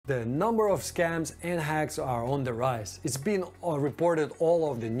The number of scams and hacks are on the rise. It's been reported all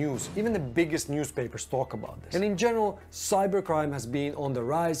over the news. Even the biggest newspapers talk about this. And in general, cybercrime has been on the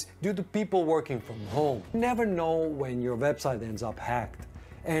rise due to people working from home. You never know when your website ends up hacked.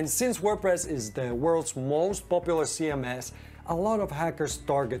 And since WordPress is the world's most popular CMS, a lot of hackers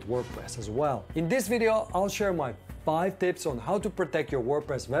target WordPress as well. In this video, I'll share my 5 tips on how to protect your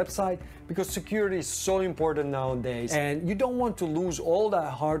WordPress website, because security is so important nowadays and you don't want to lose all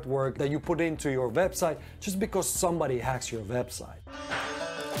that hard work that you put into your website just because somebody hacks your website.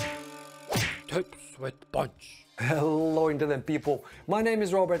 Tips with punch. Hello internet people, my name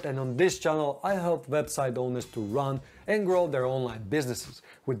is Robert and on this channel I help website owners to run and grow their online businesses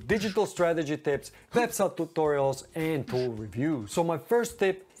with digital strategy tips, website tutorials and tool reviews. So my first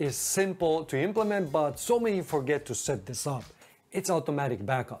tip is simple to implement, but so many forget to set this up. It's automatic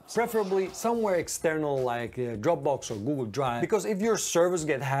backups, preferably somewhere external like Dropbox or Google Drive, because if your servers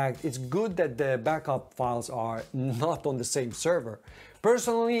get hacked, it's good that the backup files are not on the same server.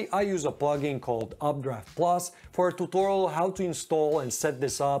 Personally, I use a plugin called updraftplus for a tutorial how to install and set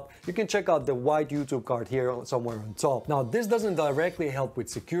this up. You can check out the white YouTube card here somewhere on top. Now, this doesn't directly help with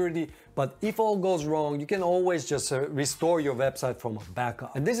security, but if all goes wrong, you can always just restore your website from a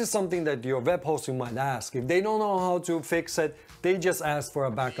backup. And this is something that your web hosting might ask. If they don't know how to fix it, they just ask for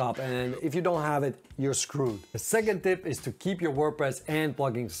a backup, and if you don't have it, you're screwed. The second tip is to keep your WordPress and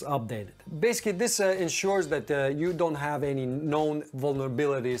plugins updated. Basically, this ensures that you don't have any known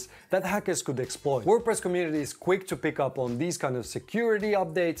vulnerabilities that hackers could exploit. WordPress community is quick to pick up on these kind of security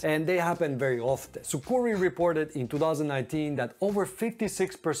updates, and they happen very often. Sucuri reported in 2019 that over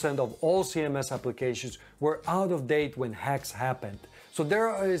 56% of all CMS applications were out of date when hacks happened. So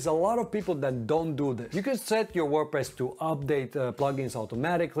there is a lot of people that don't do this. You can set your WordPress to update plugins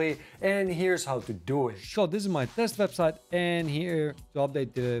automatically, and here's how to do it. So this is my test website, and here to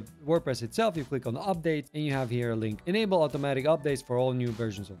update the WordPress itself, you click on update and you have here a link. Enable automatic updates for all new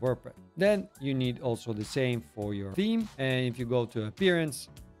versions of WordPress. Then you need also the same for your theme, and if you go to appearance,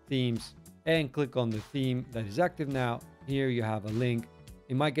 themes, and click on the theme that is active now, here you have a link.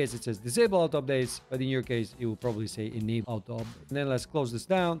 In my case, it says disable auto updates, but in your case, it will probably say enable auto updates. And then let's close this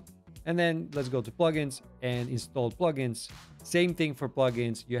down. And then let's go to plugins and install plugins. Same thing for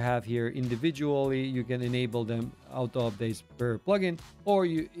plugins. You have here individually, you can enable them auto updates per plugin, or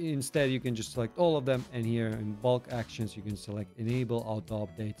instead you can just select all of them. And here in bulk actions, you can select enable auto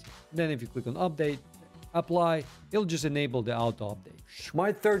updates. Then if you click on update, apply, it'll just enable the auto update.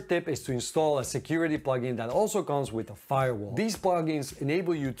 My third tip is to install a security plugin that also comes with a firewall. These plugins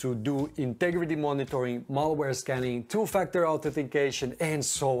enable you to do integrity monitoring, malware scanning, two-factor authentication, and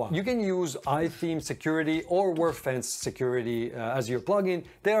so on. You can use iTheme Security or WordFence Security as your plugin.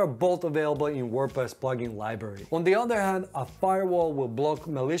 They are both available in WordPress plugin library. On the other hand, a firewall will block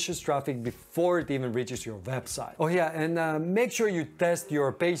malicious traffic before it even reaches your website. Oh yeah, and make sure you test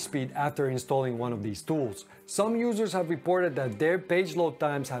your page speed after installing one of these tools. Some users have reported that their page load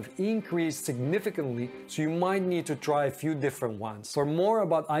times have increased significantly, so you might need to try a few different ones. For more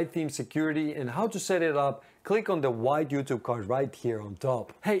about iTheme Security and how to set it up, click on the white YouTube card right here on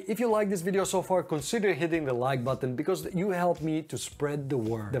top. Hey, if you like this video so far, consider hitting the like button because you help me to spread the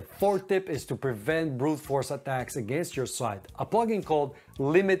word. The fourth tip is to prevent brute force attacks against your site. A plugin called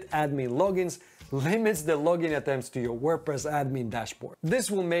Limit Admin Logins limits the login attempts to your WordPress admin dashboard. This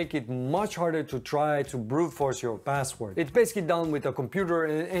will make it much harder to try to brute force your password. It's basically done with a computer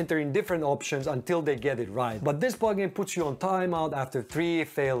and entering different options until they get it right. But this plugin puts you on timeout after 3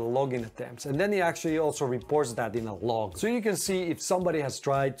 failed login attempts, and then it actually also reports that in a log, so you can see if somebody has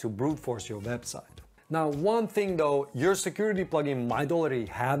tried to brute force your website. Now, one thing though, your security plugin might already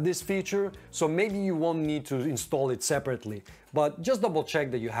have this feature, so maybe you won't need to install it separately, but just double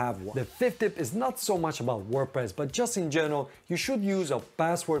check that you have one. The fifth tip is not so much about WordPress, but just in general, you should use a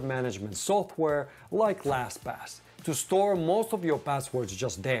password management software like LastPass to store most of your passwords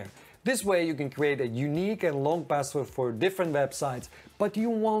just there. This way you can create a unique and long password for different websites, but you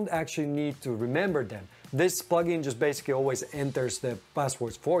won't actually need to remember them. This plugin just basically always enters the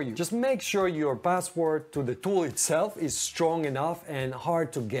passwords for you. Just make sure your password to the tool itself is strong enough and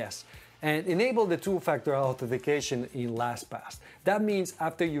hard to guess. And enable the two-factor authentication in LastPass. That means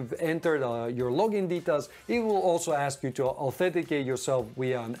after you've entered your login details, it will also ask you to authenticate yourself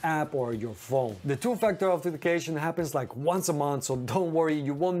via an app or your phone. The two-factor authentication happens like once a month, so don't worry,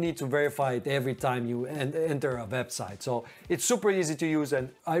 you won't need to verify it every time you enter a website. So it's super easy to use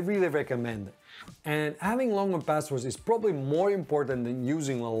and I really recommend it. And having longer passwords is probably more important than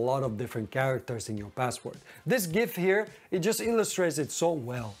using a lot of different characters in your password. This GIF here, it just illustrates it so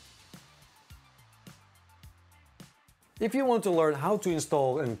well. If you want to learn how to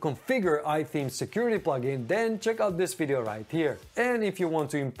install and configure iTheme's security plugin, then check out this video right here. And if you want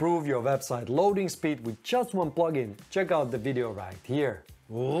to improve your website loading speed with just one plugin, check out the video right here.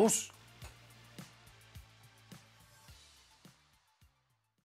 Oosh.